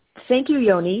Thank you,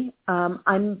 Yoni.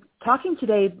 I'm talking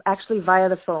today actually via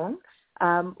the phone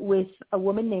with a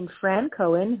woman named Fran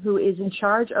Cohen, who is in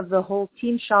charge of the whole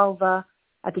Team Shalva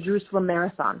at the Jerusalem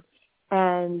Marathon.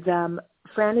 And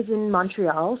Fran is in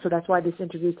Montreal, so that's why this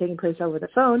interview is taking place over the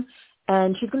phone.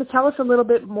 And she's going to tell us a little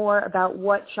bit more about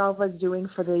what Shalva is doing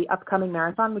for the upcoming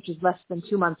marathon, which is less than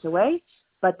 2 months away,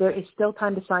 but there is still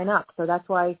time to sign up. So that's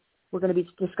why we're going to be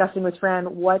discussing with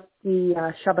Fran what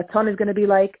the Shabbaton is going to be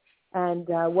like and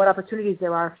what opportunities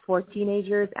there are for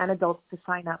teenagers and adults to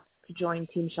sign up to join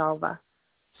Team Shalva.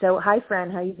 So hi,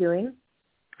 Fran. How are you doing?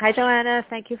 Hi, Joanna.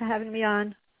 Thank you for having me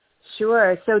on.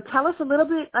 Sure. So tell us a little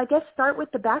bit, I guess start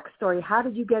with the backstory. How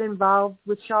did you get involved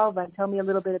with Shalva? And tell me a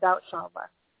little bit about Shalva.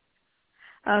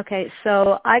 Okay,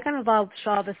 so I got involved with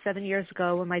Shalva 7 years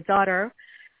ago when my daughter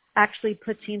actually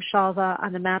put Team Shalva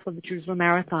on the map of the Jerusalem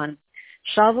Marathon.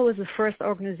 Shalva was the first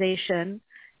organization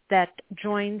that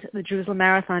joined the Jerusalem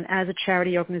Marathon as a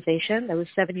charity organization. That was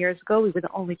 7 years ago. We were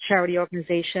the only charity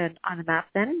organization on the map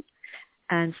then.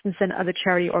 And since then, other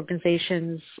charity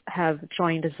organizations have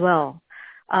joined as well.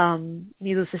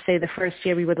 Needless to say, the first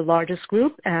year we were the largest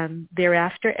group, and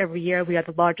thereafter, every year we are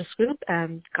the largest group,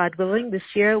 and God willing, this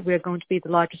year we're going to be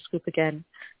the largest group again,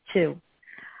 too.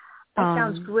 That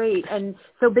sounds great. And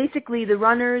so basically the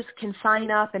runners can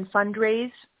sign up and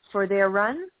fundraise for their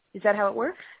run? Is that how it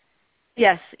works?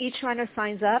 Yes, each runner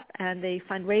signs up and they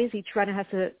fundraise. Each runner has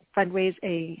to fundraise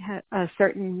a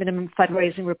certain minimum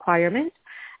fundraising requirement.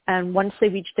 And once they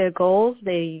reach their goals,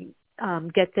 they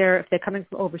get there. If they're coming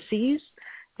from overseas,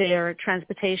 their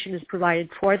transportation is provided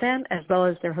for them, as well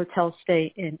as their hotel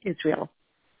stay in Israel.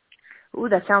 Ooh,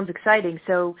 that sounds exciting.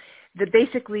 So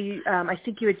basically, I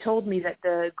think you had told me that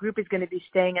the group is going to be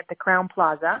staying at the Crown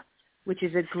Plaza, which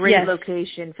is a great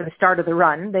location for the start of the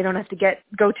run. They don't have to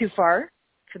go too far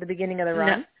for the beginning of the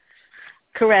run. No.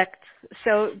 Correct.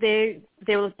 So they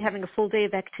were having a full day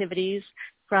of activities,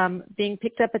 from being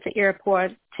picked up at the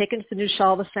airport, taken to the new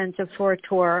Shalva Center for a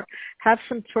tour, have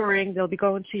some touring. They'll be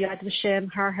going to Yad Vashem,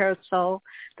 Har Herzl.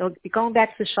 They'll be going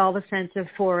back to the Shalva Center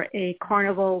for a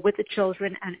carnival with the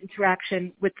children and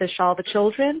interaction with the Shalva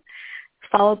children,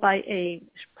 followed by a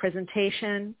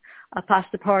presentation, a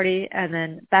pasta party, and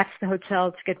then back to the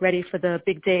hotel to get ready for the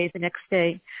big day the next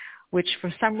day, which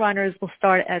for some runners will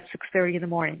start at 6:30 in the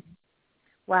morning.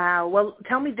 Wow. Well,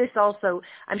 tell me this also.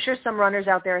 I'm sure some runners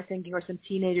out there are thinking, or some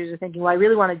teenagers are thinking, well, I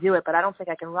really want to do it, but I don't think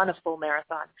I can run a full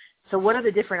marathon. So what are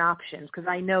the different options? Because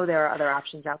I know there are other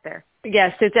options out there.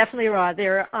 Yes, there definitely are.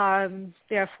 There are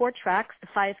 4 tracks, the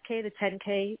 5K, the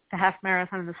 10K, the half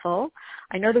marathon, and the full.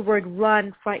 I know the word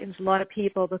run frightens a lot of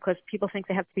people because people think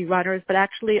they have to be runners, but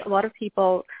actually a lot of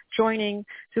people joining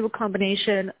through a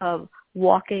combination of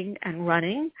walking and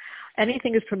running.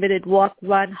 Anything is permitted: walk,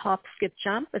 run, hop, skip,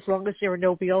 jump, as long as there are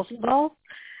no wheels involved.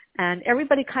 And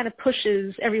everybody kind of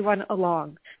pushes everyone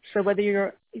along. So whether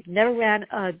you've never ran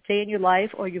a day in your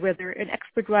life or whether an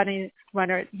expert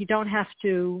runner, you don't have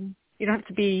to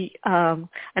be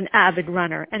an avid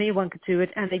runner. Anyone could do it,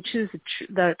 and they choose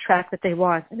the track that they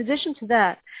want. In addition to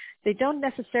that, they don't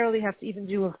necessarily have to even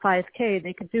do a 5K.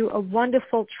 They could do a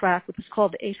wonderful track, which is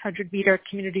called the 800-meter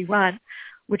community run,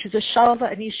 which is a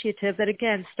Shalva initiative that,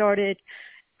 again, started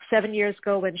 7 years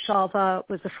ago when Shalva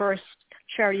was the first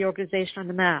charity organization on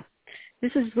the map.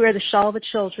 This is where the Shalva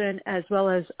children, as well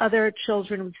as other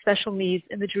children with special needs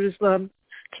in the Jerusalem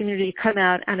community, come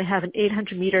out and they have an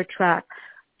 800-meter track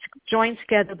to join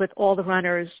together with all the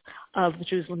runners of the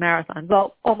Jerusalem Marathon.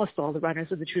 Well, almost all the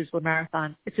runners of the Jerusalem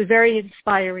Marathon. It's a very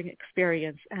inspiring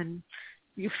experience, and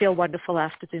you feel wonderful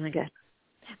after doing it.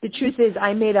 The truth is,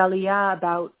 I made Aliyah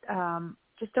about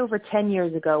just over 10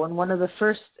 years ago, and one of the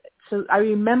first, so I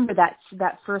remember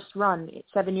that first run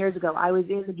 7 years ago. I was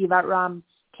in the Givat Ram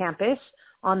campus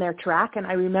on their track, and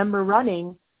I remember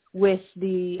running with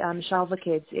the Shalva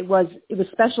kids. It was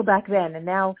special back then, and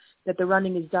now that the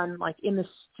running is done like in the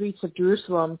streets of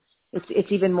Jerusalem,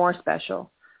 it's even more special.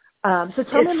 So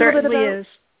tell me a little bit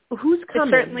about who's coming.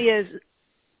 It certainly is.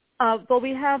 Well,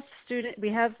 we have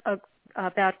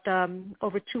about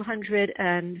over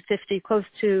 250, close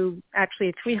to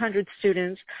actually 300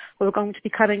 students who are going to be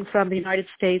coming from the United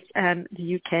States and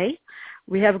the UK.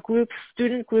 We have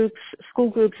student groups, school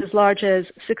groups as large as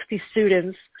 60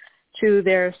 students to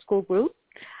their school group.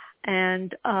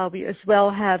 And we as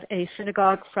well have a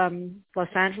synagogue from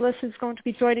Los Angeles who's going to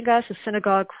be joining us, a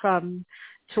synagogue from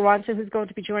Toronto who's going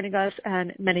to be joining us,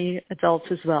 and many adults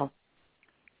as well.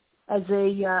 As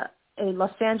a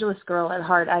Los Angeles girl at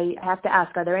heart, I have to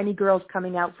ask, are there any girls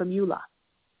coming out from EULA?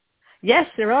 Yes,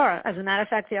 there are. As a matter of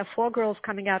fact, we have 4 girls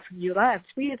coming out from EULA, and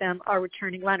 3 of them are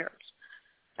returning runners.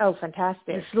 Oh,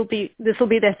 fantastic. This will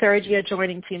be their 3rd year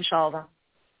joining Team Shalva.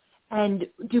 And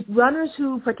do runners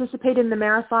who participate in the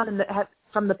marathon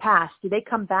from the past, do they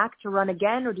come back to run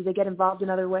again, or do they get involved in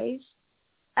other ways?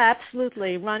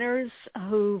 Absolutely. Runners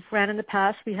who've ran in the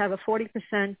past, we have a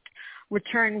 40%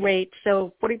 return rate.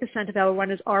 So 40% of our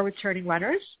runners are returning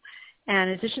runners. And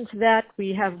in addition to that,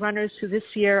 we have runners who this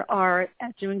year are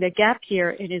doing their gap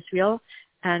year in Israel,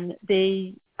 and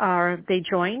they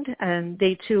joined, and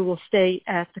they too will stay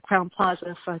at the Crown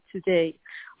Plaza for a 2-day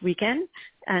weekend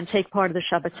and take part of the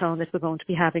Shabbaton that we're going to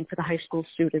be having for the high school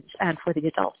students and for the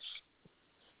adults.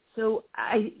 So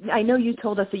I know you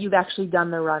told us that you've actually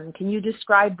done the run. Can you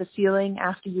describe the feeling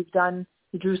after you've done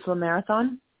the Jerusalem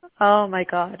Marathon? Oh my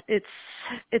God, it's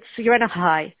you're on a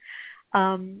high.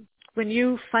 When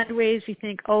you fundraise, you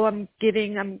think, oh, I'm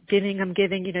giving.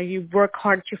 You know, you work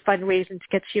hard to fundraise and to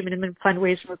get to your minimum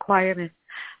fundraising requirement.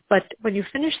 But when you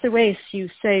finish the race, you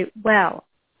say, wow,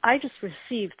 I just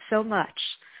received so much.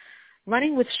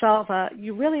 Running with Shalva,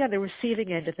 you really are the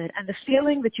receiving end of it. And the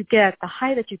feeling that you get, the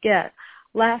high that you get,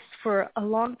 lasts for a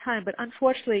long time. But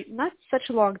unfortunately, not such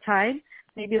a long time.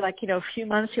 Maybe like, you know, a few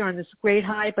months you're on this great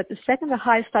high. But the second the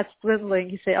high starts dwindling,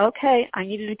 you say, okay, I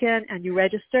need it again. And you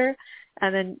register.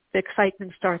 And then the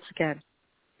excitement starts again.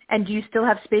 And do you still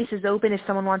have spaces open if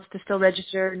someone wants to still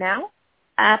register now?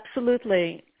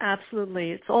 Absolutely.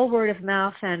 Absolutely. It's all word of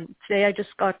mouth. And today I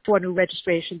just got 4 new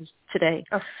registrations today.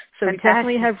 Oh, so fantastic. We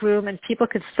definitely have room, and people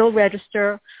can still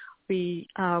register. We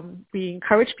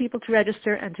encourage people to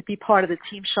register and to be part of the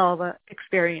Team Shalva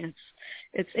experience.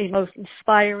 It's a most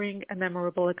inspiring and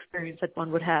memorable experience that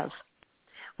one would have.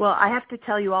 Well, I have to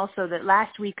tell you also that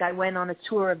last week I went on a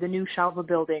tour of the new Shalva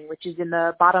building, which is in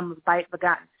the bottom of Bayit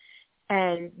Vagan.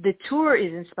 And the tour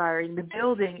is inspiring. The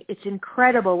building, it's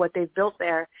incredible what they've built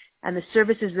there and the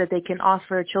services that they can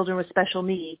offer children with special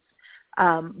needs.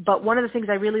 But one of the things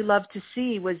I really loved to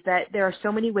see was that there are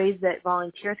so many ways that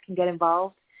volunteers can get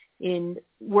involved in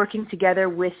working together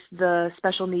with the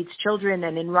special needs children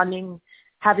and in running,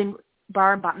 having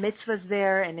bar and bat mitzvahs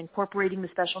there and incorporating the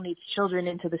special needs children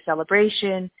into the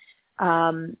celebration.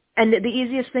 And the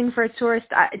easiest thing for a tourist,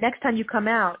 next time you come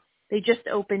out, they just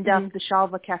opened up the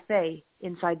Shalva Cafe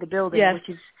inside the building, yes. which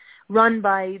is run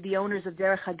by the owners of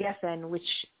Derech HaGeffen, which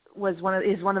is one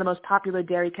of the most popular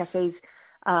dairy cafes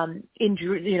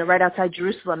right outside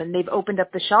Jerusalem. And they've opened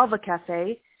up the Shalva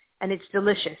Cafe, and it's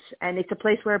delicious. And it's a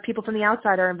place where people from the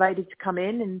outside are invited to come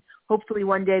in, and hopefully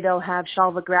one day they'll have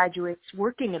Shalva graduates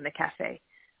working in the cafe,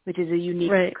 which is a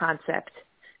unique concept.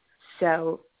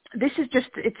 So this is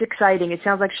it's exciting. It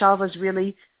sounds like Shalva's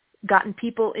really gotten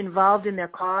people involved in their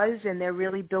cause, and they're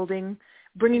really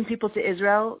bringing people to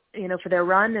Israel, for their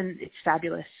run, and it's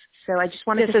fabulous. So I just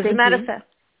wanted to thank you.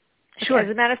 Sure. As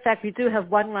a matter of fact, we do have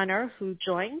one runner who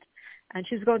joined, and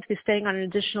she's going to be staying on an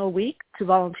additional week to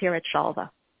volunteer at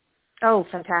Shalva. Oh,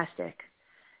 fantastic.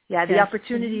 Yeah, the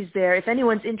opportunity's there. If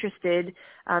anyone's interested,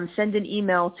 send an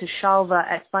email to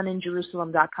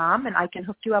shalva@funinjerusalem.com, and I can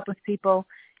hook you up with people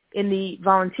in the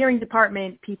volunteering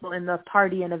department, people in the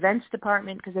party and events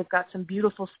department, because they've got some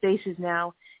beautiful spaces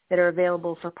now that are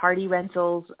available for party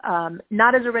rentals,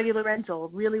 not as a regular rental,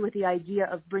 really with the idea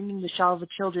of bringing the Shalva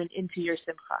children into your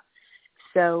simcha.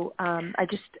 So I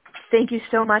just thank you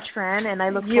so much, Fran, and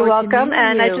I look forward to meeting you. You're welcome,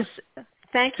 and I just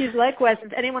thank you likewise.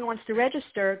 If anyone wants to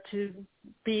register to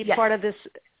be part of this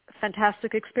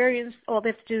fantastic experience, all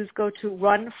they have to do is go to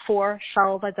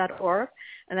run4shalva.org,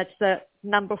 and that's the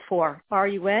number 4,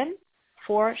 RUN,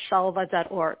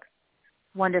 4shalva.org.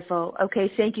 Wonderful.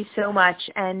 Okay, thank you so much.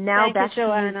 And now thank back you,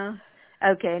 Joanna.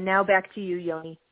 Okay, now back to you, Yoni.